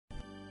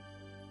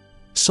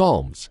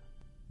Psalms,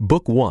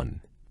 Book 1,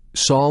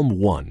 Psalm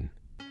 1.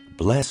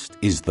 Blessed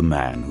is the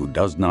man who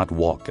does not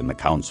walk in the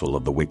counsel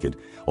of the wicked,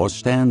 or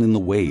stand in the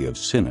way of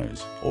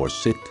sinners, or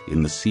sit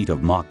in the seat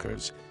of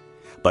mockers.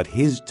 But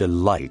his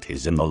delight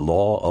is in the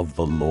law of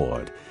the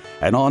Lord,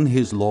 and on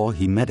his law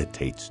he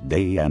meditates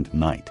day and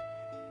night.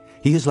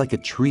 He is like a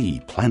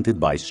tree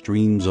planted by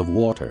streams of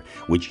water,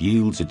 which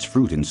yields its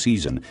fruit in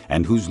season,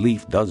 and whose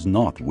leaf does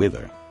not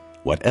wither.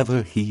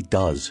 Whatever he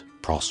does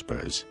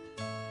prospers.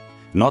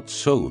 Not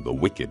so the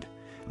wicked.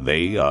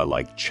 They are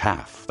like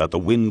chaff that the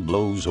wind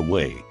blows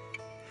away.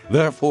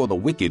 Therefore the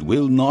wicked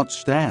will not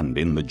stand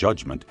in the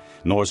judgment,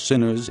 nor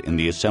sinners in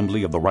the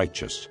assembly of the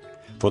righteous.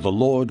 For the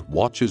Lord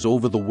watches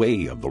over the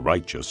way of the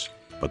righteous,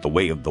 but the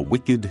way of the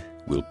wicked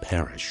will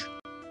perish.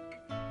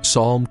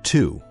 Psalm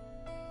 2.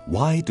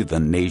 Why do the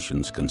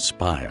nations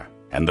conspire,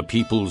 and the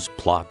peoples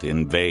plot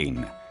in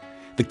vain?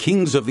 The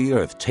kings of the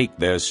earth take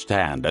their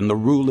stand, and the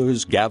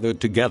rulers gather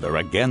together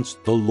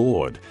against the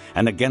Lord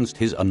and against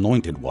his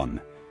anointed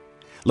one.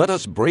 Let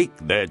us break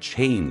their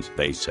chains,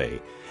 they say,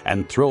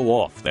 and throw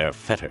off their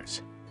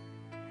fetters.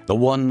 The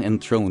one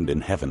enthroned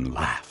in heaven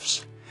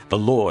laughs. The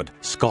Lord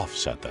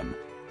scoffs at them.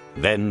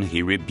 Then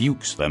he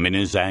rebukes them in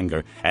his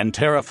anger and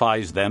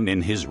terrifies them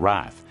in his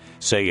wrath,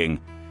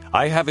 saying,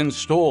 I have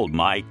installed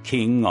my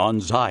king on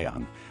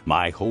Zion,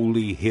 my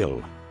holy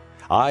hill.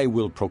 I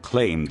will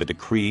proclaim the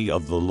decree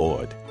of the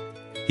Lord.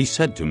 He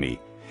said to me,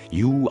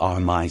 You are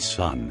my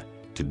son.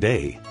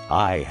 Today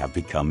I have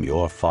become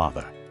your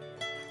father.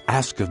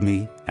 Ask of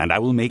me, and I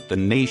will make the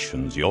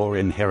nations your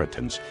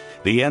inheritance,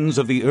 the ends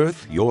of the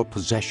earth your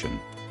possession.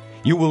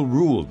 You will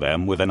rule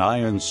them with an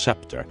iron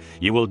scepter.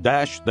 You will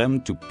dash them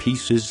to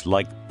pieces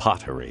like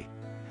pottery.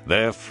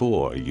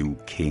 Therefore, you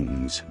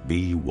kings,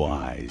 be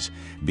wise.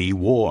 Be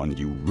warned,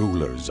 you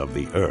rulers of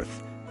the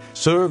earth.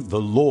 Serve the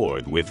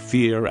Lord with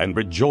fear and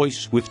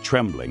rejoice with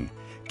trembling.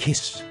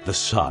 Kiss the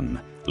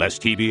Son,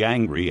 lest he be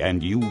angry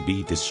and you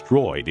be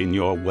destroyed in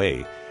your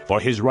way,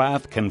 for his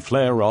wrath can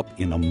flare up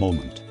in a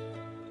moment.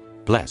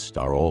 Blessed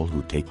are all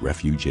who take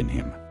refuge in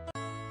him.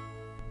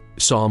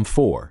 Psalm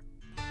 4.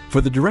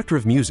 For the director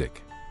of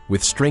music,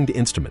 with stringed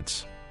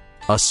instruments,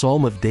 a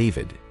psalm of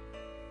David.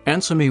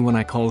 Answer me when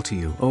I call to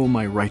you, O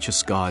my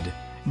righteous God.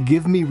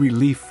 Give me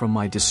relief from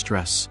my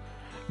distress.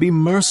 Be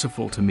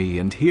merciful to me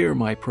and hear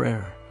my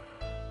prayer.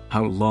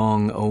 How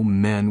long, O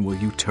men, will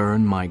you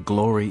turn my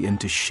glory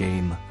into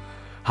shame?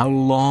 How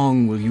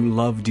long will you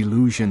love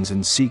delusions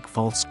and seek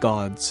false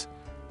gods?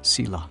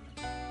 Selah.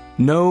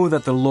 Know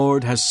that the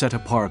Lord has set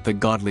apart the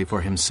godly for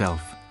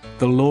himself.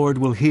 The Lord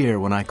will hear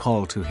when I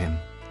call to him.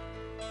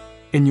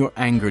 In your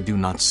anger do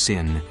not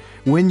sin.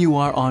 When you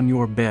are on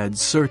your bed,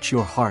 search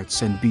your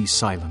hearts and be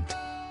silent.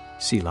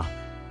 Selah.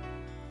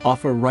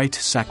 Offer right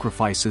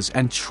sacrifices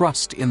and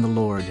trust in the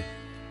Lord.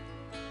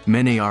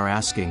 Many are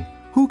asking,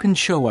 Who can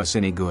show us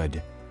any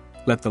good?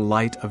 Let the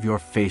light of your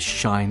face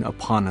shine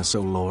upon us,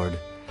 O Lord.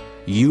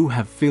 You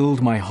have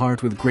filled my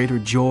heart with greater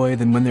joy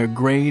than when their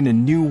grain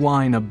and new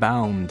wine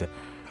abound.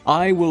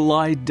 I will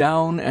lie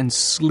down and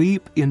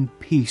sleep in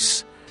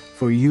peace,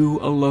 for you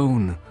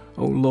alone,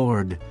 O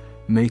Lord,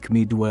 make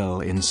me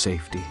dwell in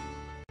safety.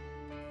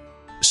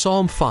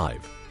 Psalm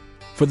 5.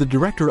 For the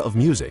director of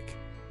music,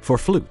 for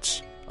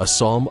flutes, a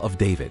psalm of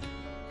David.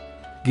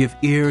 Give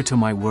ear to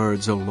my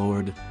words, O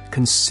Lord.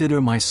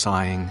 Consider my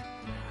sighing.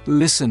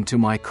 Listen to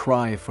my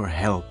cry for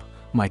help,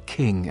 my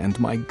King and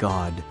my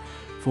God.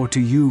 For to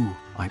you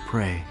I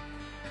pray.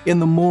 In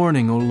the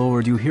morning, O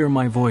Lord, you hear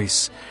my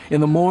voice.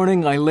 In the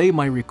morning I lay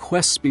my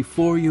requests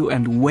before you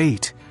and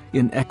wait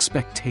in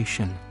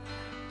expectation.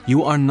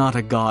 You are not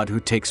a God who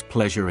takes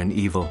pleasure in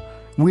evil.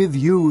 With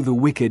you the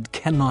wicked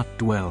cannot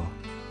dwell.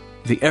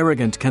 The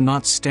arrogant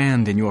cannot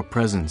stand in your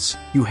presence.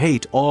 You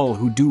hate all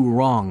who do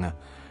wrong.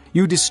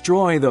 You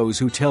destroy those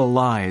who tell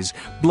lies.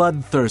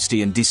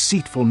 Bloodthirsty and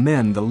deceitful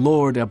men the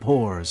Lord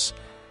abhors.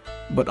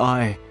 But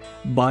I,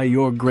 by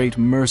your great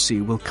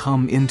mercy, will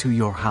come into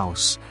your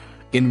house.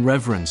 In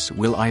reverence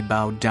will I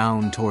bow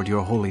down toward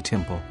your holy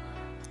temple.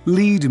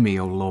 Lead me,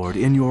 O Lord,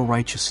 in your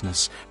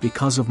righteousness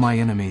because of my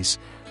enemies.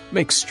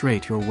 Make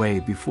straight your way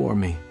before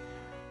me.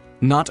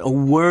 Not a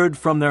word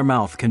from their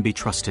mouth can be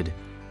trusted.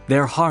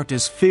 Their heart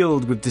is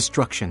filled with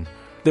destruction.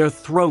 Their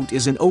throat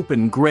is an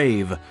open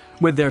grave.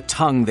 With their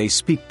tongue they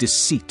speak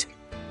deceit.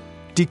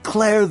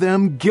 Declare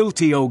them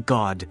guilty, O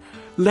God.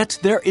 Let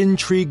their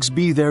intrigues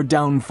be their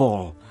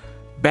downfall.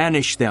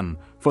 Banish them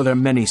for their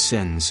many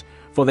sins,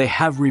 for they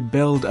have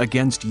rebelled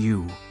against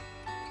you.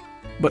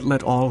 But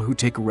let all who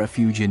take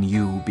refuge in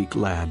you be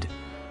glad.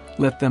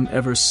 Let them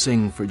ever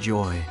sing for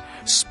joy.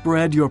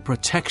 Spread your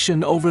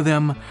protection over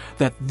them,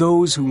 that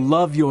those who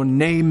love your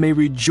name may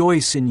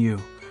rejoice in you.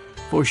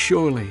 For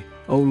surely,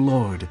 O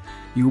Lord,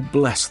 you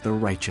bless the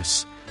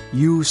righteous.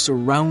 You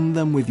surround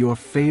them with your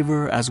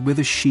favor as with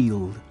a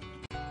shield.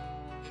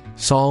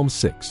 Psalm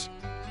 6.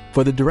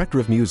 For the director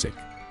of music,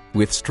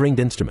 with stringed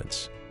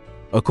instruments,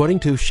 according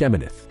to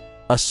Sheminith,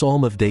 a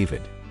psalm of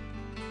David.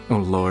 O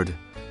Lord,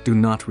 do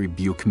not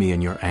rebuke me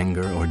in your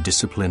anger or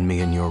discipline me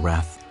in your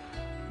wrath.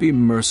 Be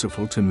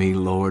merciful to me,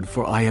 Lord,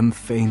 for I am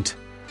faint.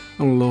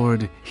 O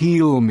Lord,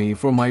 heal me,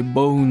 for my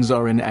bones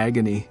are in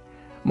agony.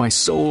 My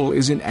soul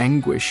is in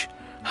anguish.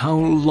 How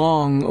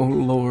long, O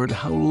Lord,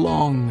 how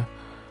long?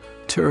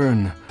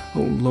 Turn,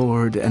 O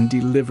Lord, and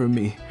deliver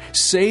me.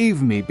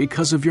 Save me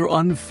because of your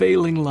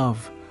unfailing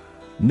love.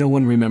 No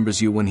one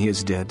remembers you when he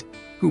is dead.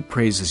 Who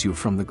praises you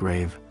from the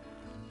grave?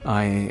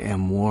 I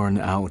am worn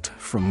out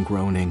from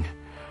groaning.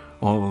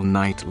 All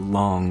night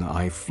long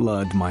I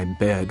flood my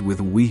bed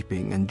with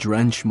weeping and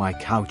drench my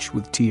couch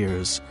with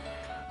tears.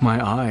 My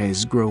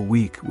eyes grow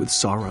weak with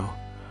sorrow.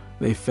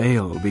 They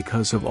fail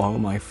because of all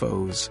my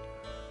foes.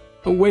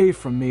 Away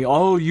from me,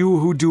 all you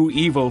who do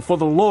evil, for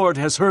the Lord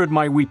has heard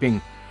my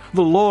weeping.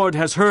 The Lord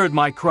has heard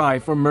my cry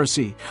for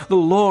mercy. The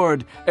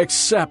Lord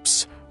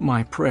accepts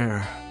my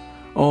prayer.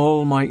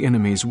 All my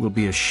enemies will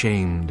be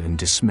ashamed and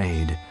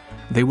dismayed.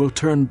 They will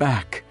turn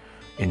back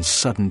in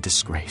sudden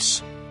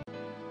disgrace.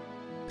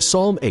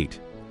 Psalm 8,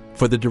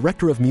 for the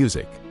director of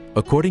music,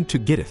 according to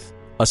Gittith,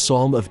 a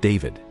psalm of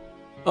David.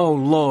 O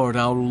Lord,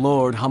 our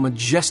Lord, how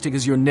majestic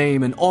is your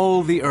name in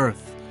all the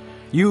earth.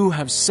 You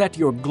have set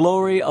your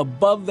glory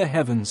above the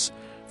heavens.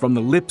 From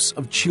the lips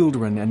of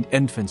children and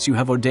infants you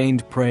have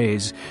ordained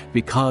praise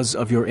because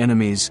of your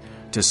enemies,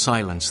 to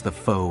silence the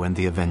foe and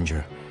the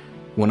avenger.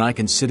 When I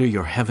consider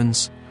your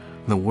heavens,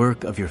 the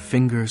work of your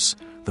fingers,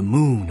 the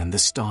moon and the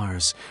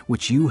stars,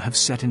 which you have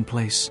set in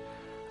place,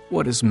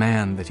 what is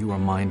man that you are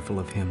mindful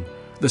of him,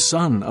 the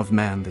son of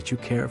man that you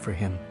care for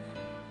him?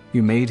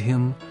 You made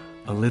him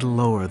a little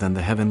lower than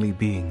the heavenly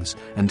beings,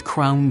 and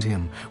crowned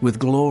him with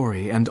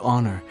glory and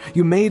honor.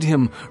 You made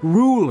him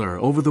ruler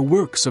over the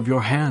works of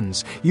your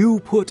hands. You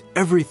put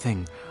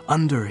everything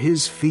under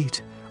his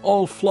feet,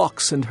 all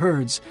flocks and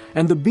herds,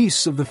 and the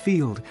beasts of the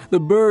field, the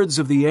birds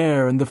of the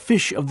air, and the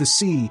fish of the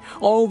sea,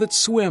 all that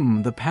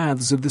swim the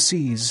paths of the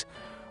seas.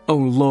 O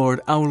Lord,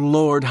 our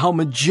Lord, how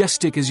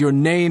majestic is your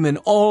name in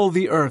all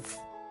the earth.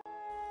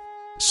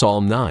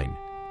 Psalm 9,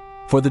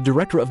 for the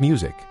director of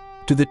music,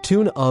 to the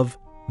tune of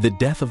The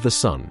Death of the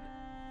Son,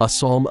 a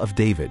psalm of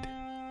David.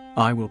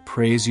 I will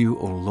praise you,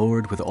 O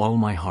Lord, with all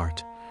my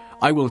heart.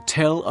 I will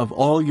tell of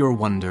all your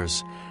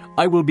wonders.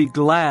 I will be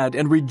glad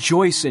and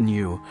rejoice in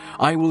you.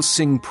 I will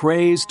sing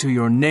praise to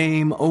your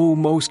name, O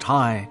Most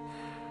High.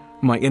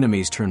 My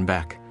enemies turn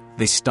back.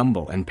 They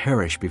stumble and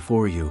perish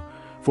before you.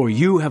 For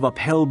you have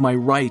upheld my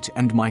right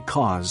and my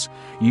cause.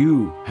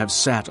 You have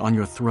sat on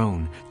your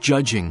throne,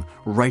 judging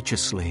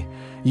righteously.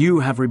 You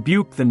have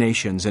rebuked the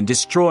nations and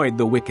destroyed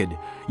the wicked.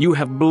 You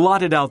have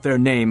blotted out their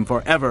name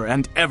forever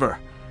and ever.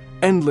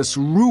 Endless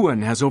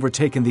ruin has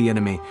overtaken the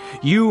enemy.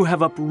 You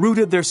have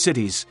uprooted their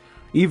cities.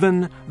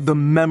 Even the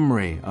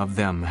memory of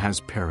them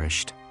has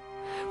perished.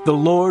 The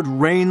Lord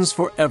reigns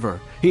forever.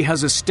 He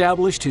has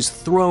established his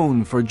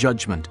throne for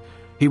judgment.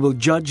 He will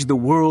judge the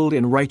world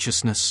in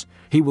righteousness.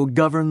 He will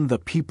govern the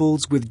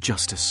peoples with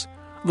justice.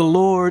 The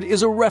Lord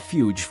is a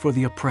refuge for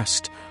the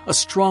oppressed, a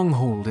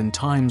stronghold in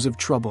times of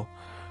trouble.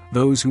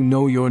 Those who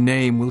know your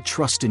name will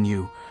trust in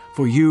you,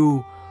 for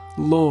you,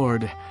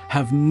 Lord,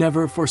 have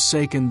never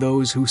forsaken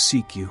those who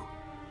seek you.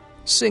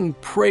 Sing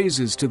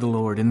praises to the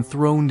Lord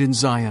enthroned in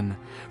Zion.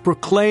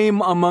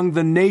 Proclaim among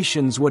the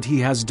nations what he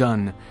has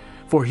done.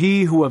 For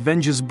he who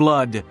avenges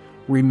blood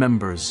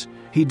remembers.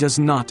 He does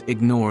not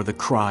ignore the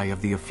cry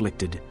of the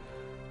afflicted.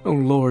 O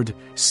Lord,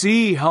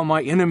 see how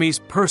my enemies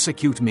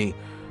persecute me.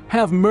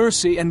 Have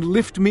mercy and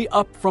lift me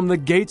up from the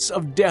gates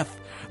of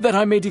death, that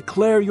I may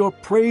declare your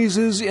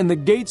praises in the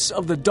gates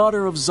of the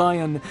daughter of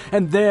Zion,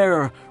 and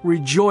there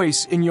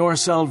rejoice in your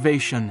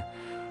salvation.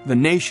 The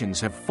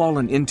nations have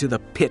fallen into the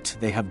pit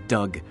they have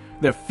dug.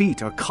 Their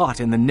feet are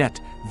caught in the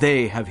net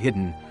they have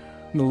hidden.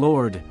 The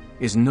Lord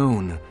is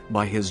known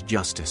by his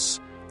justice.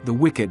 The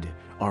wicked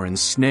are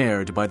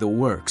ensnared by the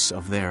works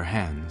of their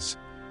hands.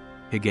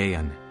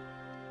 Higgaion.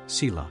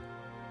 Selah.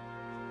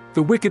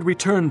 The wicked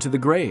return to the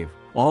grave,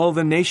 all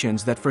the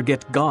nations that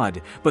forget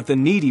God, but the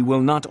needy will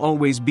not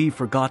always be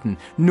forgotten,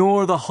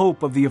 nor the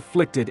hope of the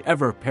afflicted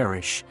ever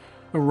perish.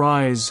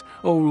 Arise,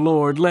 O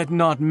Lord, let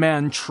not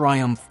man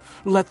triumph.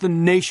 Let the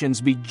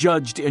nations be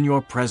judged in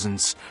your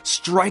presence.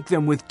 Strike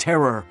them with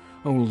terror,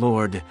 O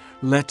Lord.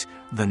 Let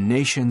the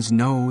nations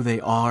know they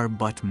are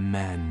but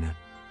men.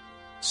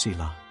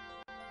 Selah.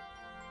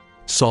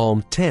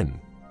 Psalm 10.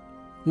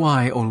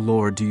 Why, O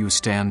Lord, do you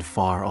stand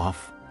far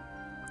off?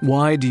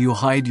 Why do you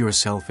hide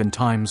yourself in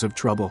times of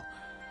trouble?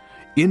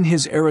 In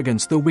his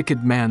arrogance the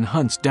wicked man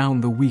hunts down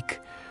the weak,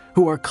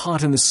 who are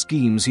caught in the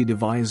schemes he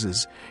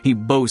devises. He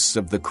boasts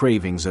of the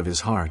cravings of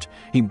his heart.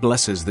 He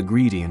blesses the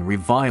greedy and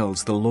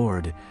reviles the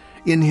Lord.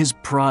 In his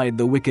pride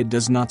the wicked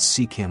does not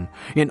seek him.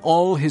 In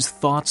all his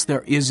thoughts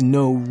there is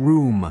no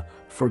room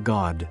for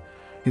God.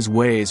 His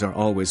ways are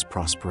always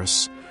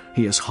prosperous.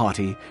 He is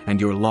haughty, and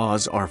your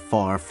laws are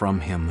far from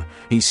him.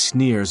 He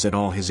sneers at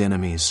all his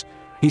enemies.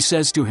 He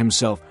says to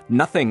himself,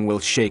 "Nothing will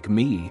shake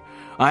me.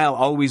 I'll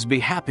always be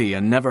happy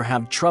and never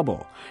have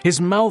trouble." His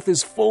mouth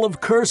is full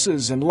of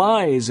curses and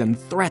lies and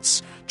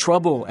threats.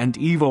 Trouble and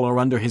evil are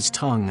under his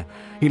tongue.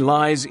 He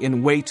lies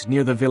in wait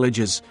near the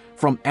villages.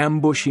 From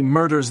ambush he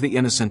murders the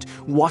innocent,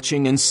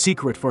 watching in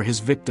secret for his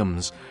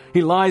victims.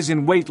 He lies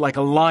in wait like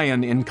a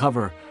lion in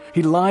cover.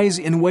 He lies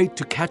in wait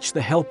to catch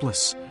the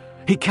helpless.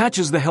 He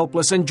catches the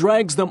helpless and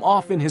drags them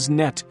off in his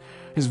net.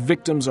 His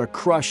victims are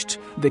crushed,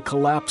 they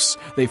collapse,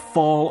 they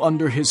fall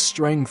under his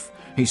strength.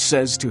 He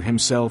says to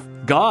himself,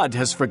 "God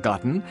has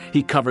forgotten."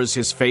 He covers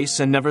his face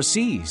and never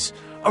sees.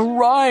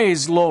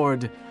 "Arise,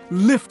 Lord!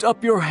 Lift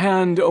up your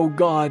hand, O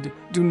God!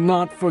 Do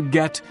not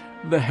forget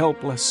the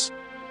helpless."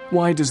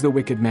 Why does the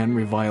wicked man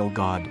revile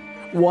God?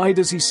 Why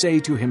does he say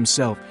to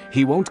himself,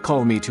 "He won't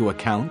call me to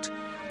account"?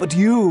 But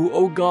you,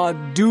 O God,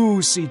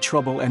 do see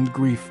trouble and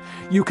grief.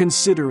 You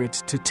consider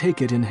it to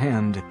take it in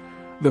hand.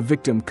 The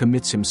victim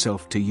commits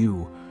himself to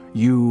you.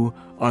 You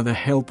are the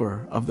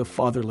helper of the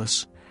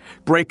fatherless.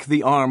 Break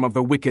the arm of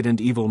the wicked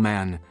and evil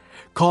man.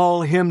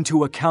 Call him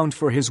to account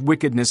for his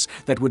wickedness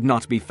that would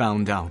not be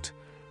found out.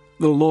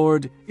 The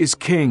Lord is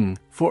king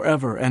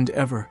forever and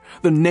ever.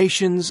 The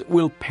nations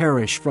will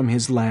perish from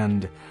his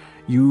land.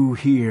 You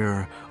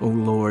hear, O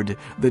Lord,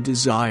 the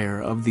desire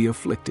of the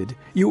afflicted.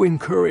 You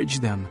encourage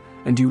them,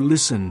 and you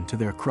listen to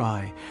their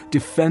cry,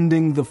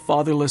 defending the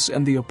fatherless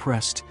and the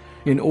oppressed,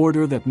 in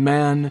order that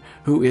man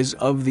who is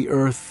of the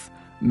earth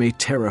may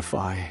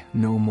terrify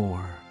no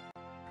more.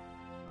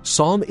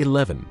 Psalm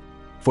 11,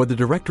 for the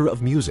director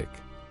of music,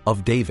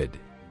 of David.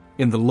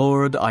 In the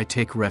Lord I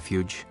take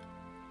refuge.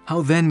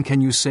 How then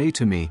can you say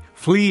to me,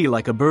 "Flee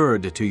like a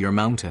bird to your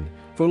mountain"?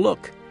 For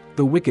look,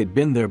 the wicked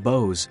bend their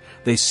bows.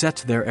 They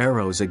set their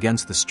arrows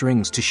against the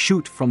strings to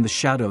shoot from the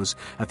shadows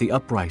at the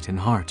upright in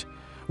heart.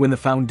 When the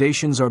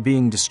foundations are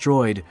being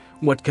destroyed,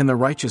 what can the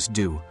righteous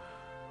do?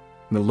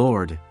 The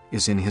Lord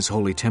is in his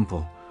holy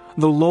temple.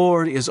 The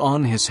Lord is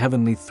on his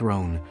heavenly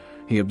throne.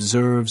 He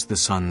observes the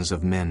sons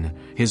of men.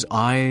 His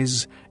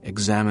eyes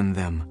examine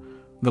them.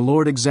 The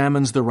Lord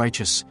examines the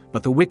righteous,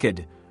 but the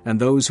wicked and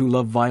those who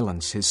love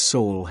violence his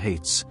soul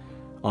hates.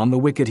 On the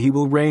wicked he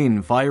will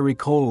rain fiery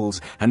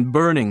coals and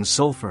burning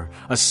sulfur.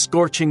 A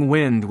scorching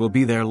wind will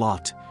be their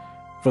lot.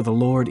 For the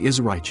Lord is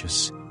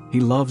righteous. He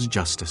loves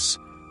justice.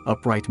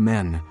 Upright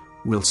men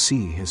will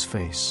see his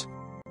face.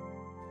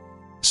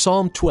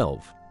 Psalm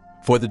 12,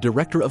 for the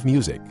director of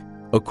music,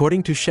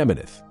 according to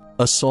Sheminith,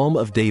 a psalm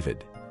of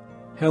David.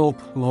 Help,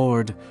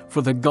 Lord,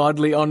 for the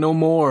godly are no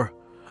more.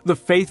 The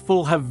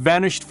faithful have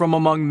vanished from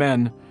among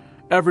men.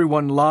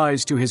 Everyone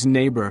lies to his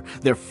neighbor.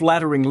 Their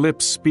flattering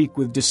lips speak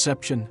with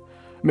deception.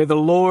 May the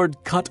Lord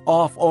cut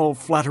off all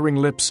flattering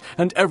lips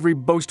and every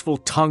boastful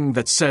tongue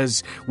that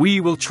says, "We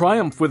will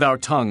triumph with our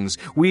tongues.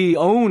 We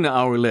own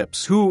our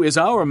lips. Who is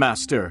our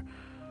master?"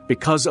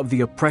 Because of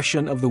the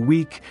oppression of the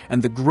weak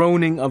and the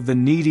groaning of the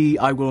needy,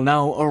 I will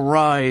now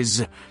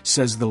arise,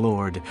 says the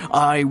Lord.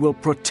 I will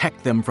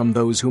protect them from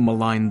those who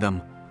malign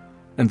them.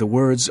 And the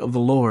words of the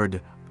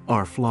Lord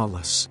are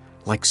flawless,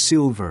 like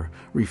silver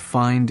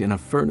refined in a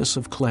furnace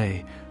of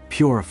clay,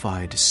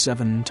 purified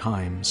 7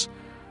 times.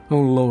 O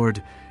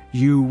Lord,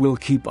 you will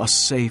keep us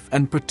safe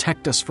and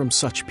protect us from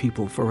such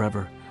people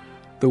forever.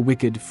 The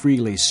wicked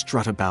freely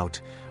strut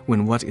about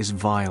when what is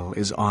vile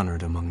is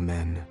honored among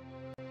men.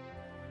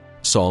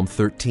 Psalm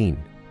 13,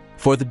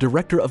 for the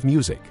director of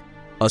music,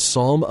 a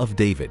psalm of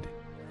David.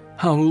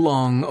 How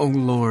long, O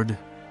Lord,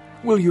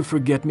 will you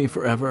forget me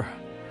forever?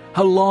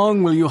 How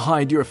long will you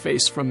hide your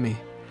face from me?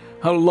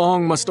 How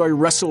long must I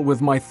wrestle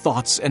with my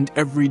thoughts and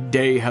every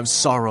day have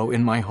sorrow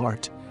in my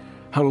heart?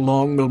 How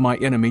long will my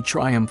enemy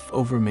triumph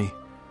over me?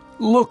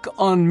 Look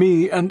on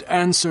me and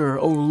answer,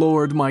 O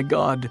Lord my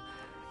God.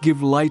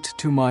 Give light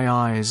to my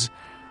eyes,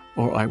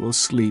 or I will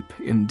sleep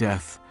in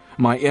death.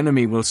 My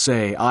enemy will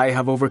say, I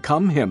have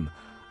overcome him,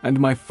 and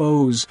my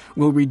foes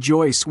will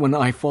rejoice when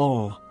I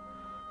fall.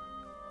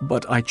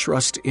 But I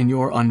trust in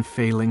your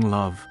unfailing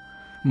love.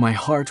 My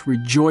heart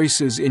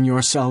rejoices in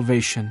your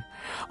salvation.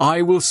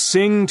 I will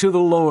sing to the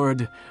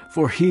Lord,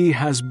 for he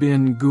has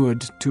been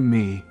good to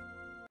me.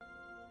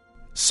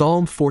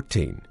 Psalm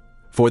 14,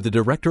 for the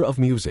director of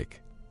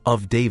music,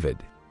 of David.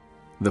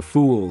 The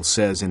fool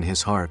says in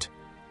his heart,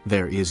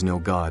 there is no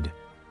God.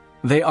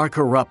 They are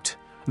corrupt.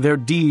 Their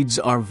deeds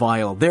are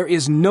vile. There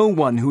is no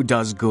one who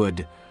does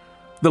good.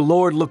 The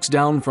Lord looks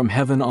down from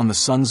heaven on the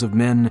sons of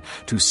men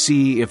to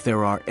see if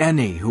there are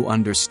any who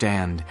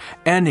understand,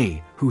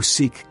 any who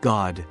seek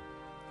God.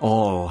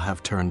 All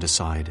have turned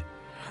aside.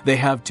 They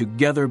have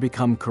together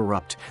become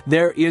corrupt.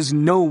 There is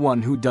no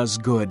one who does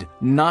good,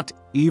 not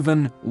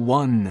even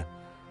one.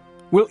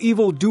 Will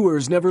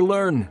evildoers never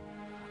learn?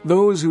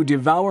 Those who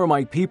devour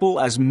my people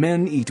as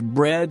men eat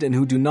bread and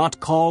who do not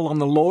call on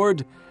the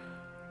Lord?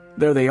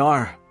 There they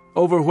are,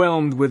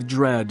 overwhelmed with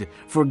dread,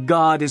 for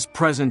God is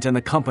present in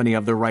the company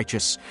of the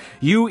righteous.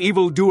 You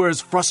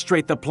evildoers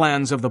frustrate the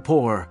plans of the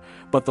poor,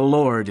 but the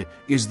Lord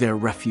is their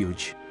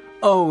refuge.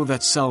 Oh,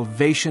 that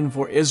salvation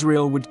for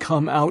Israel would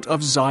come out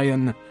of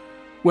Zion.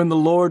 When the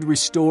Lord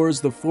restores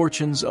the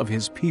fortunes of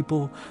his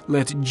people,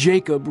 let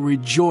Jacob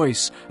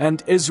rejoice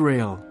and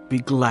Israel be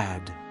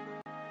glad.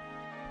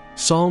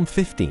 Psalm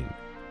 15,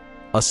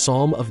 a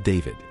psalm of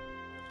David.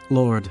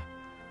 Lord,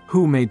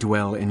 who may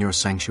dwell in your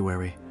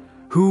sanctuary?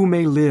 Who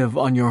may live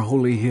on your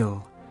holy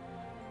hill?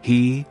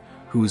 He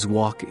whose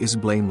walk is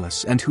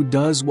blameless, and who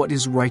does what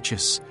is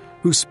righteous,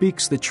 who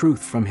speaks the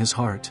truth from his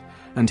heart,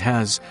 and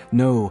has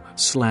no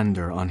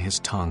slander on his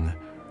tongue,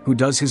 who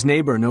does his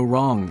neighbor no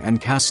wrong,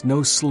 and casts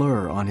no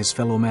slur on his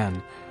fellow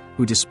man,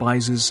 who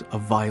despises a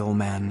vile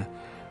man,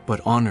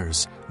 but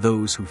honors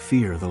those who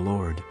fear the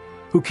Lord,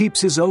 who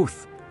keeps his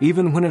oath,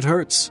 even when it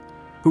hurts,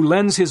 who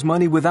lends his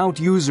money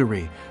without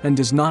usury, and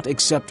does not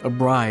accept a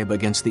bribe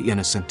against the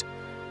innocent.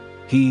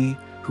 He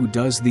who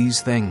does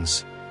these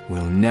things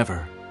will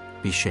never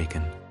be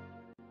shaken.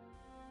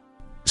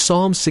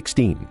 Psalm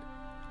 16,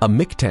 a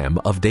miktam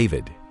of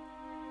David.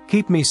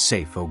 Keep me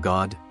safe, O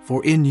God,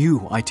 for in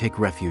you I take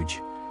refuge.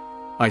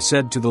 I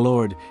said to the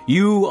Lord,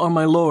 You are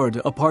my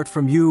Lord, apart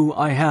from you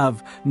I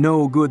have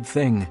no good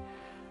thing.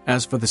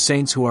 As for the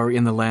saints who are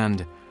in the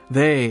land,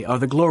 they are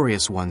the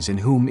glorious ones in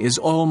whom is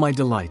all my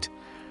delight.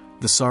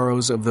 The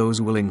sorrows of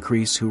those will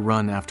increase who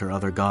run after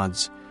other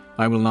gods.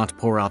 I will not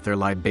pour out their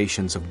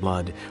libations of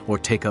blood, or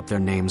take up their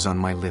names on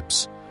my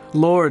lips.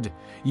 Lord,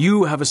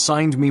 you have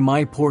assigned me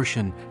my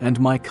portion and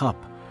my cup.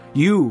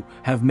 You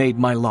have made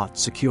my lot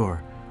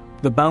secure.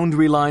 The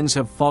boundary lines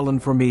have fallen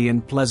for me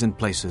in pleasant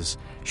places.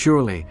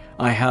 Surely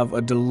I have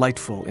a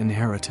delightful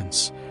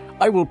inheritance.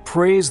 I will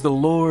praise the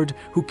Lord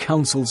who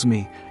counsels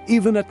me.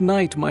 Even at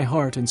night my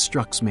heart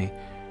instructs me.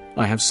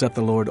 I have set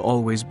the Lord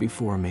always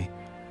before me.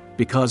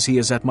 Because he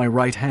is at my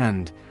right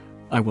hand,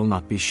 I will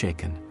not be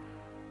shaken.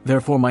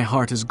 Therefore my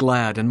heart is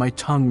glad and my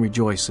tongue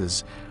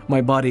rejoices.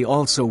 My body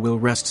also will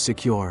rest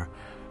secure.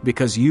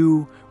 Because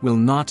you will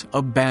not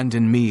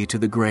abandon me to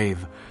the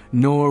grave,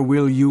 nor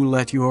will you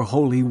let your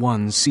Holy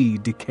One see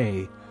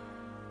decay.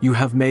 You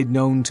have made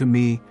known to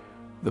me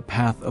the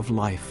path of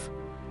life.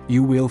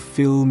 You will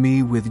fill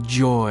me with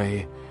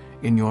joy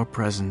in your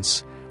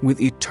presence,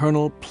 with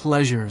eternal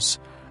pleasures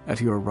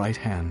at your right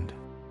hand.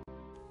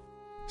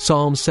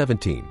 Psalm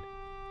 17,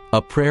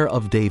 a prayer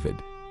of David.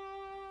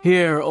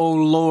 Hear, O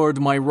Lord,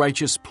 my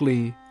righteous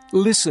plea.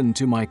 Listen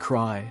to my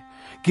cry.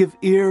 Give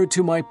ear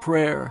to my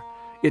prayer.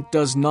 It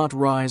does not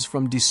rise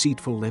from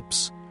deceitful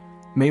lips.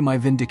 May my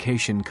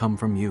vindication come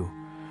from you.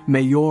 May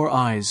your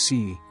eyes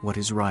see what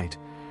is right.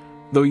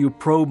 Though you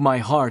probe my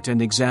heart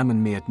and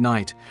examine me at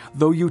night,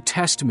 though you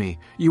test me,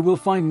 you will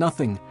find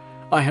nothing.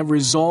 I have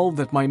resolved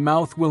that my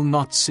mouth will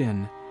not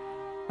sin.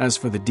 As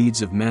for the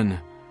deeds of men,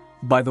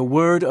 by the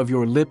word of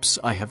your lips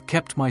I have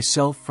kept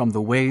myself from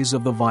the ways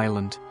of the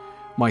violent.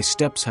 My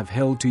steps have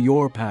held to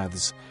your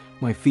paths.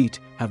 My feet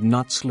have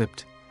not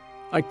slipped.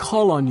 I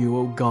call on you,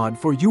 O God,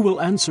 for you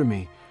will answer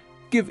me.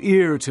 Give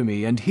ear to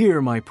me and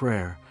hear my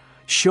prayer.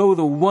 Show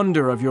the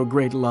wonder of your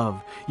great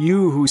love,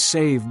 you who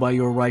save by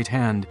your right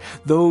hand,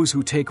 those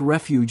who take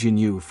refuge in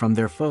you from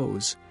their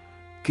foes.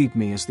 Keep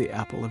me as the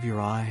apple of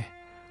your eye.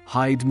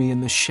 Hide me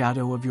in the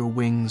shadow of your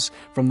wings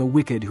from the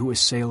wicked who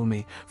assail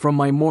me, from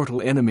my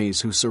mortal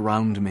enemies who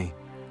surround me.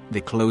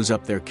 They close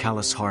up their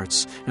callous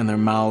hearts, and their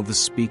mouths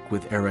speak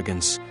with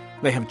arrogance.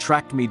 They have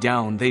tracked me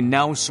down. They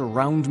now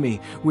surround me,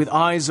 with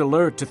eyes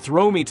alert to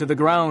throw me to the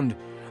ground.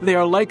 They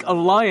are like a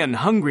lion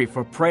hungry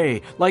for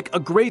prey, like a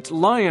great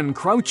lion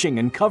crouching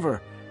in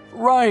cover.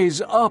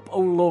 Rise up,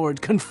 O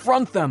Lord,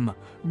 confront them,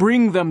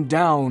 bring them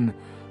down.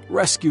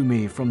 Rescue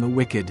me from the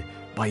wicked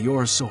by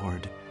your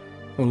sword.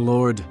 O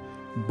Lord,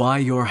 by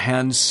your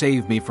hand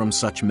save me from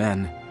such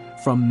men,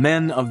 from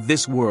men of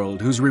this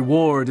world whose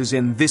reward is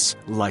in this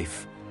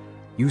life.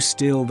 You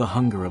still the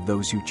hunger of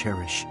those you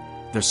cherish.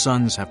 Their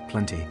sons have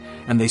plenty,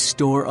 and they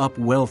store up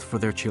wealth for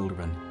their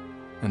children.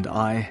 And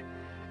I,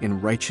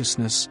 in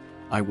righteousness,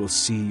 I will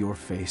see your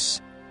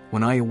face.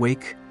 When I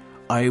awake,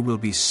 I will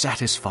be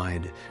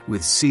satisfied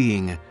with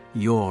seeing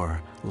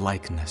your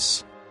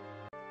likeness.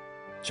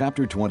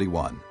 Chapter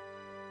 21.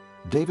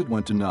 David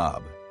went to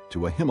Nob, to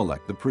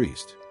Ahimelech the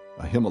priest.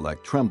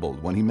 Ahimelech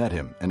trembled when he met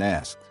him and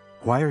asked,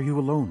 Why are you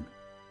alone?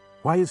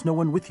 Why is no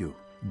one with you?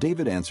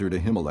 David answered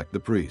Ahimelech the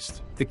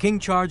priest, The king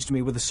charged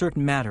me with a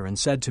certain matter and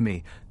said to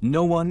me,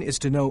 No one is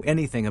to know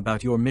anything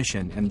about your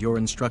mission and your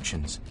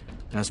instructions.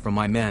 As for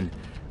my men,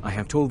 I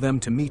have told them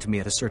to meet me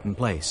at a certain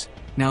place.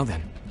 Now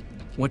then,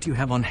 what do you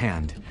have on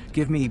hand?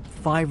 Give me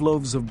 5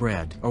 loaves of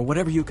bread, or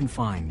whatever you can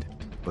find.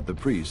 But the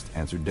priest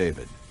answered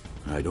David,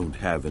 I don't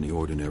have any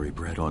ordinary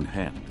bread on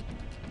hand.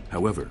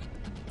 However,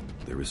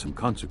 there is some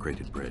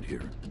consecrated bread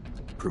here,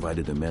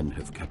 provided the men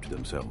have kept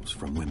themselves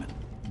from women.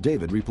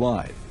 David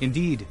replied,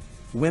 Indeed,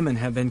 women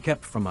have been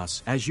kept from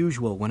us, as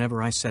usual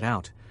whenever I set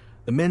out.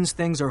 The men's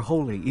things are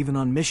holy, even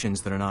on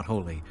missions that are not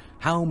holy.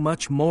 How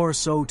much more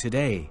so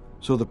today?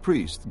 So the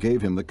priest gave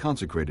him the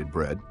consecrated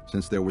bread,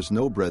 since there was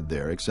no bread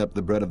there except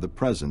the bread of the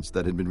presence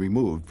that had been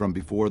removed from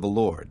before the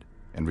Lord,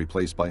 and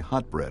replaced by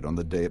hot bread on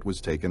the day it was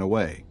taken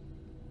away.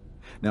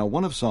 Now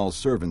one of Saul's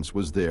servants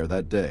was there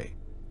that day,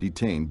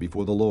 detained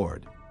before the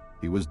Lord.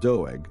 He was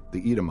Doeg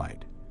the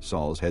Edomite,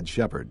 Saul's head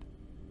shepherd.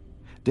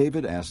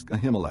 David asked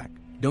Ahimelech,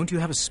 "Don't you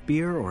have a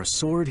spear or a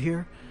sword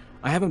here?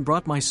 I haven't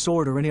brought my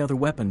sword or any other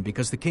weapon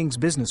because the king's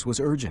business was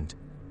urgent."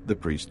 The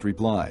priest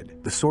replied,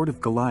 The sword of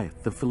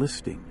Goliath the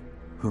Philistine,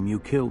 whom you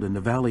killed in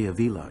the valley of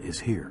Elah, is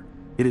here.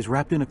 It is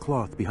wrapped in a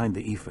cloth behind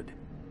the ephod.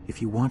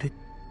 If you want it,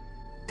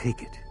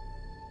 take it.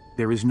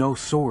 There is no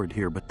sword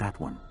here but that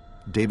one.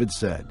 David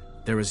said,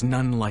 "There is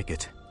none like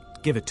it.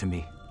 Give it to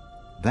me."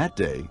 That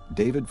day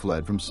David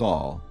fled from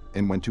Saul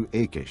and went to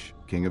Achish,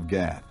 king of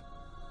Gath.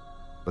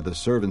 But the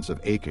servants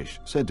of Achish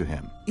said to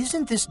him,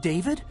 "Isn't this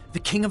David, the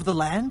king of the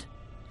land?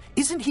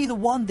 Isn't he the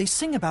one they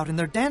sing about in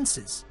their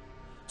dances?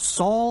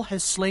 Saul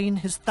has slain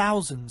his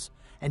thousands,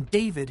 and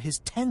David his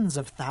tens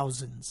of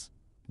thousands."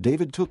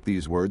 David took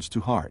these words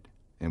to heart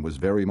and was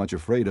very much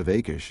afraid of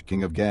Achish,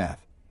 king of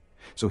Gath.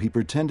 So he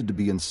pretended to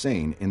be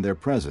insane in their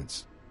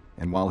presence,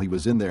 and while he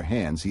was in their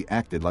hands he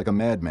acted like a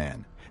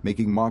madman,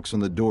 making marks on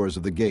the doors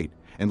of the gate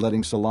and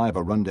letting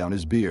saliva run down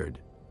his beard.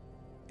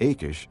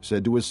 Achish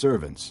said to his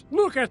servants,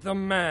 "Look at the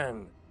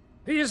man!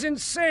 He is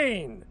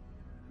insane!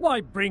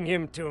 Why bring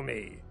him to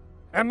me?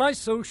 Am I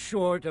so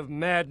short of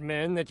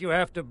madmen that you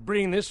have to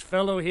bring this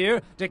fellow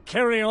here to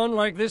carry on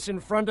like this in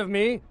front of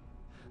me?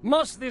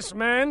 Must this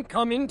man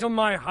come into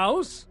my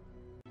house?"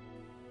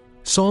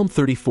 Psalm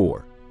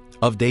 34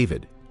 of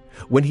David,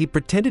 when he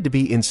pretended to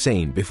be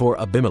insane before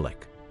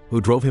Abimelech,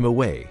 who drove him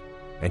away,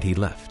 and he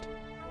left.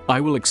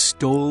 I will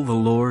extol the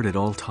Lord at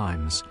all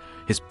times.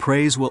 His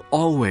praise will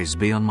always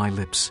be on my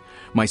lips.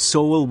 My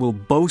soul will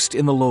boast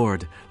in the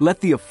Lord. Let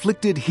the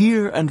afflicted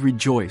hear and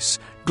rejoice.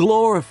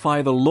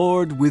 Glorify the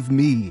Lord with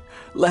me.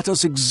 Let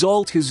us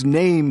exalt his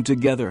name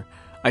together.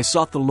 I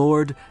sought the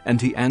Lord,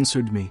 and he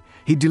answered me.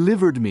 He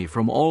delivered me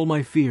from all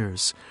my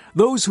fears.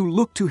 Those who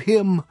look to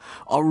him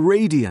are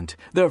radiant.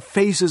 Their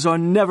faces are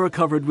never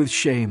covered with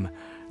shame.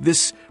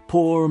 This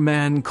poor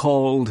man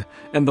called,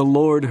 and the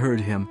Lord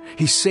heard him.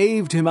 He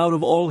saved him out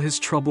of all his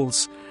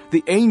troubles.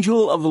 The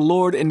angel of the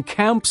Lord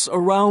encamps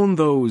around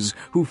those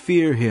who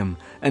fear him,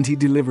 and he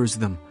delivers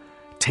them.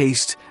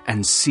 Taste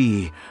and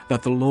see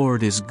that the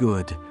Lord is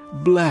good.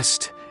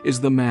 Blessed is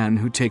the man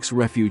who takes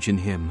refuge in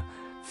him.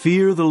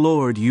 Fear the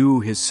Lord, you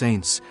his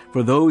saints,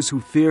 for those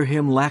who fear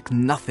him lack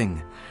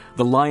nothing.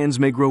 The lions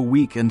may grow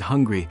weak and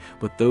hungry,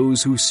 but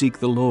those who seek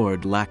the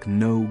Lord lack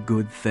no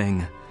good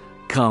thing.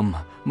 Come,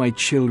 my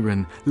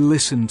children,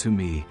 listen to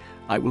me.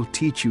 I will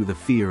teach you the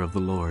fear of the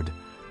Lord.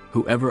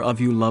 Whoever of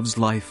you loves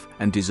life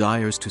and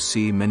desires to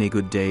see many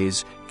good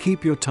days,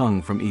 keep your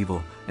tongue from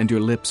evil and your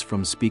lips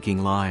from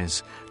speaking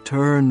lies.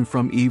 Turn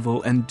from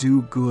evil and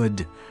do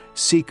good.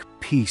 Seek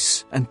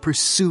peace and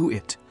pursue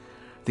it.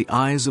 The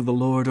eyes of the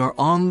Lord are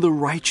on the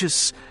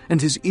righteous,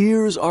 and his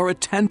ears are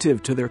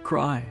attentive to their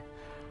cry.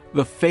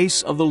 The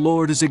face of the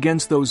Lord is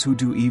against those who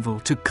do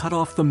evil, to cut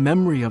off the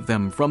memory of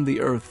them from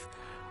the earth.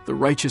 The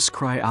righteous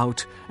cry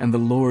out, and the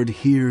Lord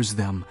hears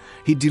them.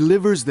 He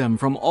delivers them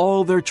from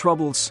all their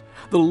troubles.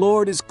 The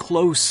Lord is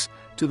close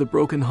to the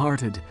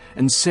brokenhearted,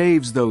 and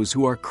saves those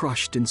who are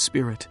crushed in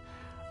spirit.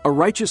 A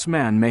righteous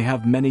man may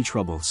have many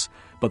troubles,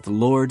 but the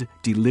Lord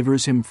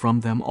delivers him from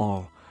them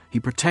all. He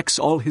protects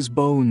all his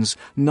bones,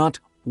 not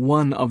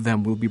one of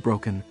them will be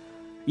broken.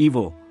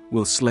 Evil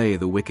will slay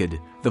the wicked.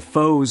 The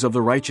foes of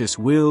the righteous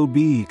will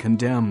be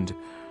condemned.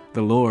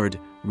 The Lord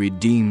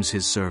redeems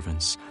his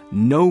servants.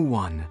 No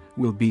one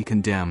will be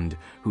condemned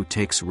who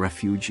takes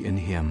refuge in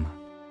him.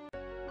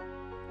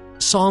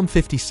 Psalm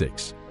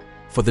 56,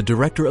 for the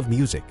director of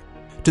music,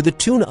 to the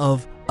tune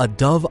of A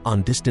Dove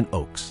on Distant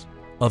Oaks,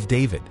 of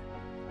David,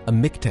 a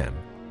miktam,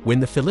 when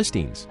the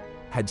Philistines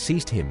had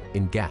seized him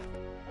in Gath.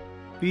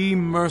 Be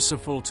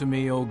merciful to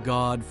me, O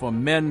God, for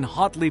men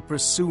hotly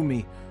pursue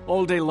me.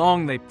 All day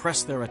long they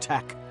press their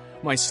attack.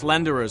 My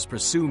slanderers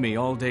pursue me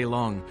all day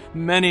long.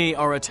 Many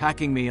are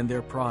attacking me in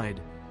their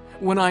pride.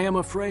 When I am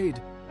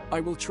afraid, I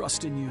will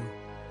trust in you.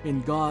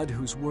 In God,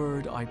 whose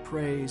word I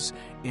praise,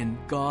 in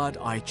God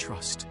I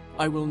trust.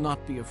 I will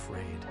not be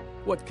afraid.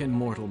 What can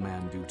mortal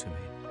man do to me?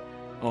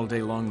 All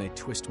day long they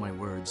twist my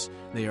words.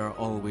 They are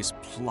always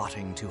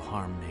plotting to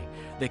harm me.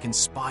 They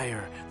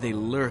conspire, they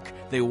lurk,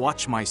 they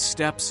watch my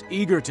steps,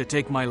 eager to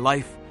take my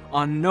life.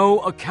 On no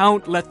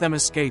account let them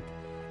escape.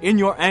 In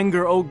your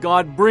anger, O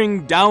God,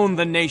 bring down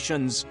the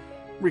nations.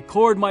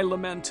 Record my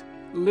lament.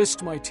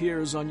 List my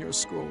tears on your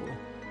scroll.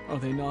 Are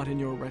they not in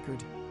your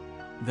record?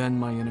 Then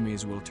my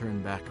enemies will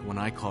turn back when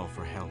I call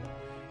for help.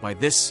 By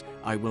this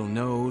I will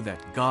know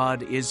that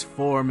God is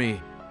for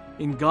me.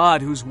 In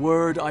God, whose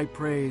word I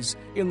praise,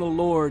 in the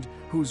Lord,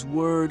 whose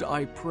word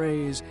I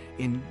praise,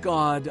 in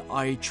God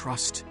I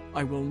trust.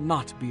 I will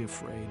not be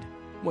afraid.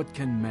 What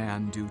can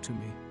man do to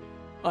me?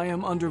 I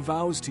am under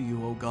vows to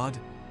you, O God.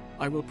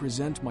 I will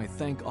present my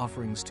thank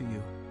offerings to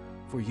you.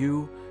 For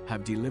you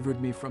have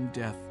delivered me from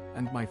death,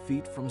 and my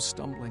feet from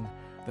stumbling,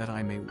 that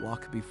I may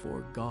walk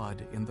before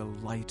God in the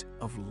light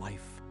of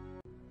life.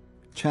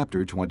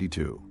 Chapter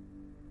 22.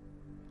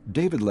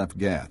 David left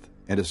Gath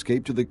and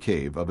escaped to the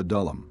cave of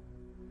Adullam.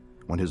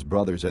 When his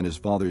brothers and his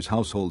father's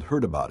household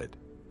heard about it,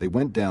 they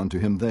went down to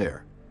him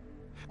there.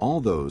 All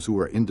those who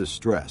were in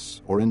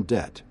distress or in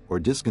debt or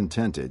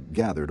discontented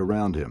gathered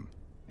around him,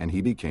 and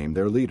he became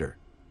their leader.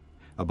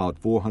 About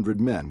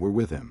 400 men were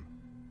with him.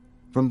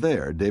 From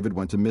there David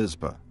went to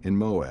Mizpah in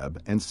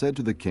Moab and said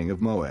to the king of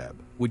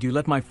Moab, "Would you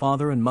let my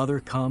father and mother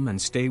come and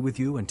stay with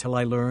you until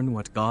I learn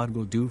what God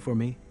will do for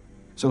me?"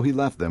 So he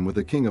left them with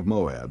the king of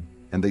Moab,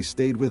 and they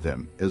stayed with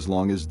him as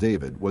long as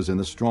David was in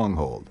the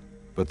stronghold.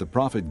 But the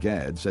prophet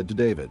Gad said to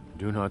David,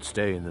 "Do not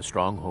stay in the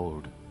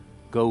stronghold.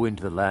 Go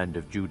into the land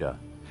of Judah."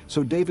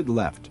 So David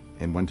left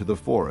and went to the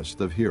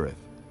forest of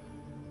Hereth.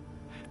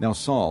 Now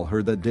Saul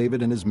heard that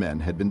David and his men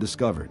had been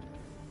discovered,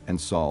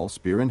 and Saul,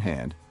 spear in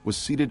hand, was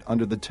seated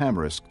under the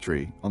tamarisk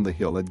tree on the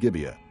hill at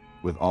Gibeah,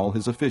 with all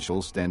his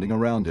officials standing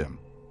around him.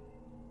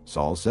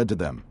 Saul said to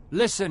them,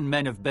 "Listen,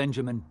 men of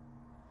Benjamin.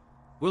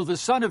 Will the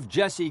son of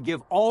Jesse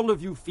give all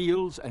of you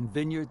fields and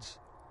vineyards?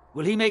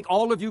 Will he make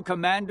all of you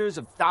commanders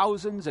of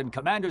thousands and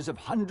commanders of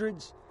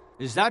hundreds?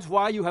 Is that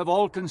why you have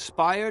all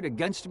conspired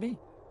against me?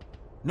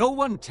 No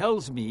one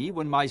tells me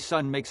when my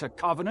son makes a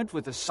covenant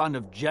with the son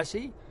of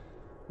Jesse.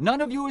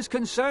 None of you is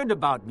concerned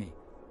about me,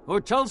 or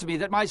tells me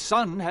that my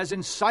son has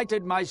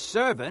incited my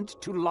servant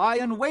to lie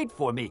in wait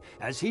for me,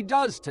 as he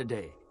does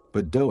today."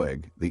 But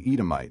Doeg, the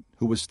Edomite,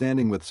 who was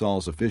standing with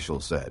Saul's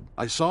officials, said,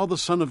 "I saw the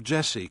son of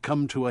Jesse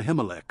come to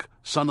Ahimelech,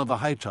 son of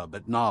Ahitub,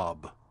 at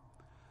Nob.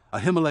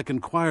 Ahimelech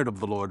inquired of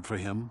the Lord for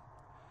him.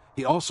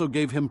 He also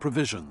gave him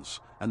provisions,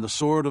 and the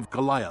sword of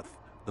Goliath,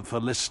 the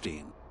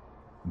Philistine."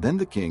 Then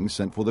the king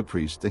sent for the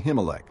priest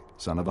Ahimelech,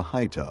 son of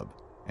Ahitub,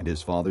 and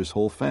his father's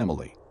whole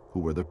family, who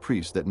were the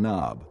priests at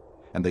Nob,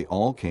 and they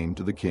all came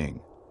to the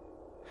king.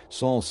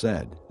 Saul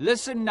said,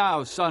 "Listen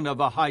now, son of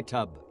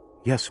Ahitub."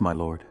 "Yes, my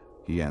lord,"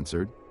 he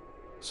answered.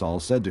 Saul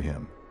said to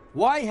him,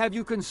 "Why have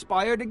you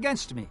conspired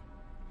against me?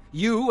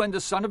 You and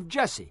the son of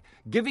Jesse,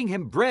 giving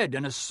him bread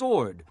and a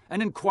sword,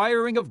 and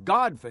inquiring of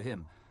God for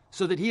him,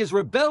 so that he has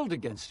rebelled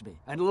against me,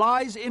 and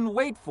lies in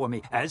wait for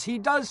me, as he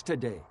does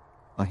today."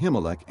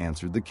 Ahimelech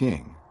answered the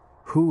king,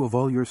 "Who of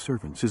all your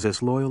servants is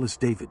as loyal as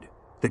David,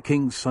 the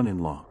king's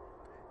son-in-law,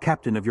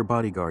 captain of your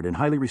bodyguard and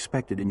highly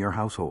respected in your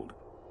household?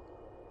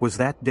 Was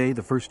that day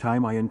the first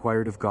time I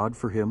inquired of God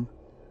for him?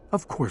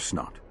 Of course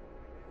not.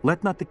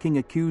 Let not the king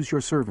accuse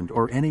your servant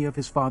or any of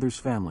his father's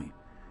family,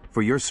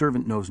 for your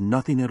servant knows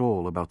nothing at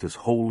all about this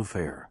whole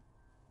affair."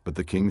 But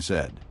the king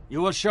said,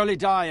 "You will surely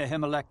die,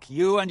 Ahimelech,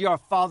 you and your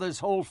father's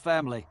whole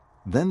family."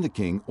 Then the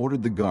king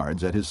ordered the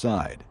guards at his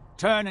side,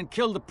 "Turn and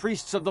kill the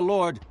priests of the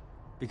Lord,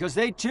 because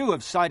they too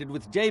have sided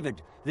with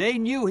David. They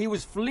knew he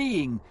was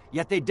fleeing,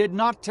 yet they did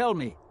not tell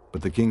me."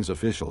 But the king's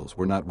officials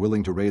were not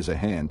willing to raise a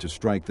hand to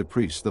strike the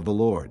priests of the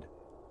Lord.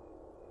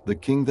 The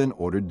king then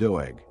ordered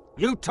Doeg,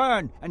 "You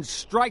turn and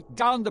strike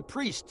down the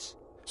priests."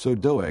 So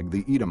Doeg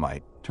the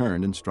Edomite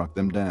turned and struck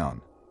them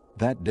down.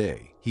 That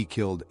day he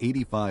killed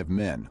 85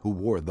 men who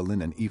wore the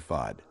linen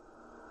ephod.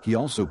 He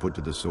also put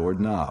to the sword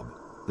Nob,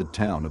 the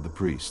town of the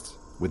priests,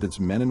 with its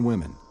men and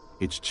women,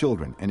 its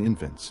children and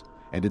infants,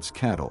 and its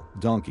cattle,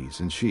 donkeys,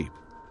 and sheep.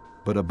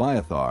 But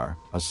Abiathar,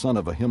 a son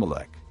of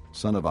Ahimelech,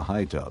 son of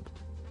Ahitub,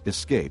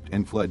 escaped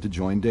and fled to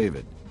join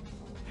David.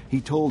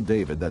 He told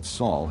David that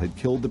Saul had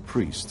killed the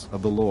priests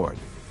of the Lord.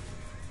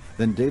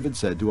 Then David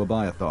said to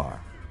Abiathar,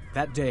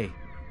 "That day,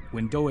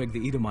 when Doeg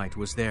the Edomite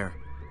was there,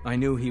 I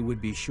knew he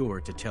would be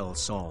sure to tell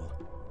Saul,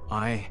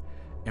 'I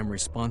am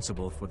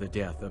responsible for the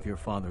death of your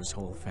father's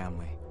whole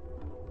family.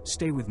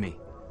 Stay with me.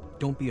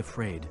 Don't be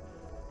afraid.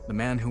 The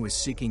man who is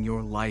seeking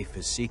your life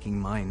is seeking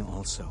mine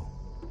also.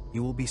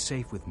 You will be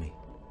safe with me.'"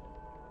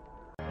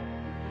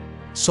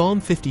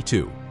 Psalm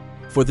 52,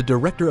 for the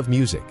director of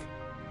music,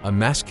 a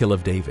maskil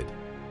of David.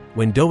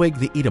 When Doeg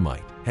the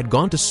Edomite had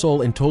gone to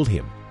Saul and told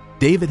him,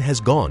 "David has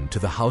gone to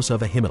the house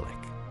of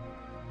Ahimelech."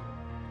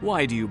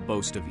 Why do you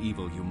boast of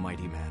evil, you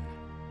mighty man?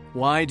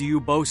 Why do you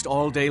boast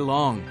all day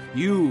long,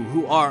 you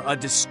who are a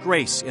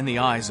disgrace in the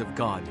eyes of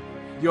God?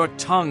 Your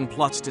tongue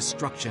plots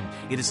destruction.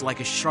 It is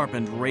like a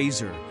sharpened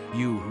razor,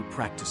 you who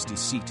practice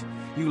deceit.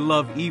 You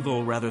love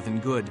evil rather than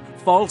good,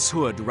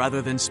 falsehood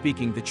rather than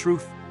speaking the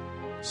truth.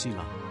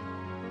 Selah.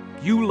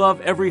 You love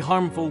every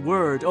harmful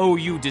word, O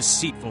you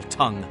deceitful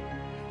tongue.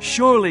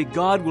 Surely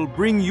God will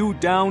bring you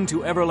down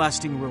to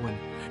everlasting ruin.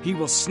 He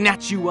will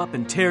snatch you up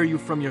and tear you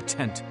from your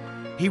tent.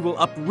 He will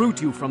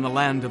uproot you from the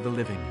land of the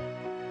living.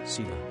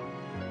 Selah.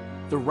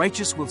 The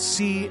righteous will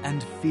see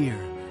and fear.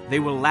 They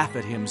will laugh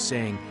at him,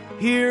 saying,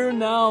 "Here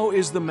now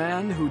is the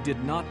man who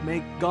did not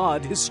make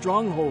God his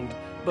stronghold,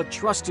 but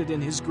trusted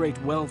in his great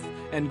wealth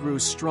and grew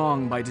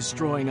strong by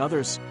destroying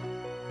others.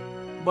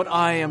 But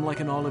I am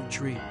like an olive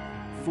tree,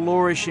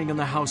 flourishing in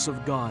the house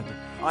of God.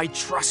 I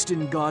trust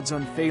in God's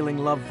unfailing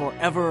love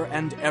forever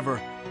and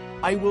ever.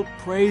 I will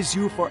praise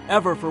you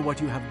forever for what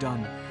you have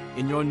done.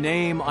 In your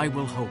name I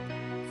will hope,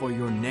 for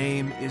your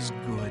name is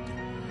good.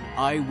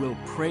 I will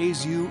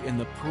praise you in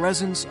the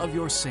presence of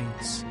your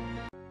saints."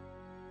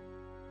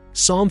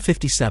 Psalm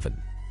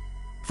 57,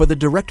 for the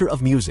director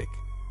of music,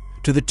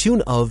 to the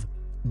tune of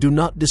 "Do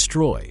Not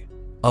Destroy"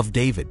 of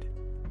David,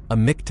 a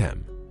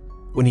miktam,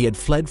 when he had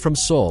fled from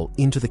Saul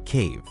into the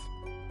cave.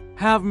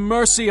 Have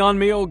mercy on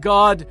me, O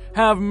God,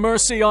 have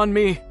mercy on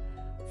me.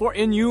 For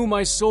in you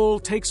my soul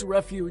takes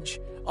refuge.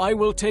 I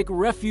will take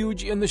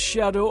refuge in the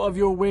shadow of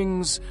your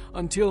wings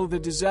until the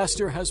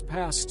disaster has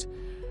passed.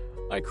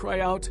 I cry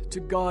out to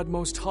God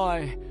Most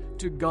High,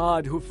 to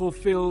God who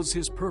fulfills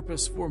his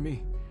purpose for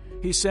me.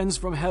 He sends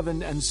from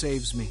heaven and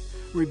saves me,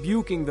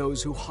 rebuking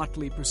those who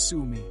hotly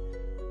pursue me.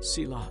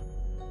 Selah.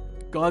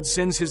 God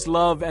sends his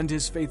love and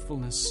his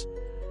faithfulness.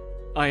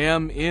 I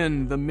am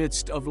in the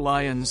midst of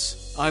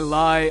lions. I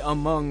lie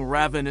among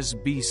ravenous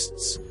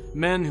beasts,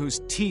 men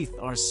whose teeth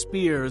are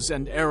spears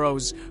and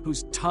arrows,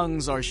 whose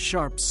tongues are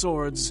sharp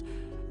swords.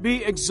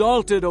 Be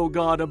exalted, O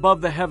God,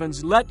 above the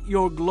heavens. Let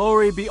your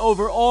glory be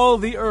over all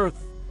the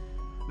earth.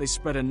 They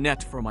spread a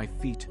net for my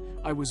feet.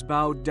 I was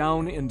bowed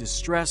down in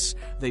distress.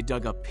 They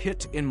dug a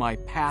pit in my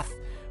path,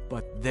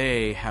 but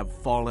they have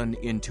fallen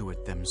into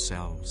it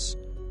themselves.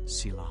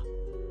 Selah.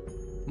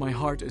 My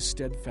heart is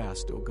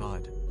steadfast, O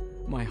God.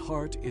 My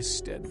heart is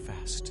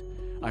steadfast.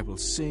 I will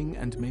sing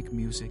and make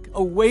music.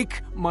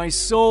 Awake, my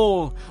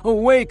soul!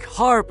 Awake,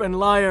 harp and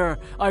lyre!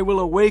 I will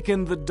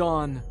awaken the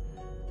dawn.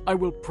 I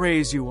will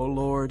praise you, O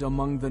Lord,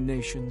 among the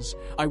nations.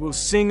 I will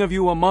sing of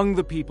you among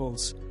the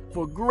peoples.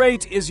 For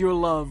great is your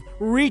love,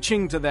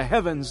 reaching to the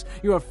heavens.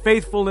 Your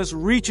faithfulness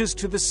reaches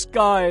to the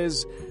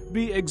skies.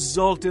 Be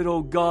exalted,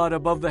 O God,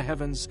 above the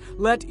heavens.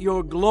 Let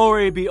your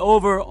glory be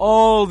over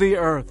all the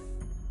earth.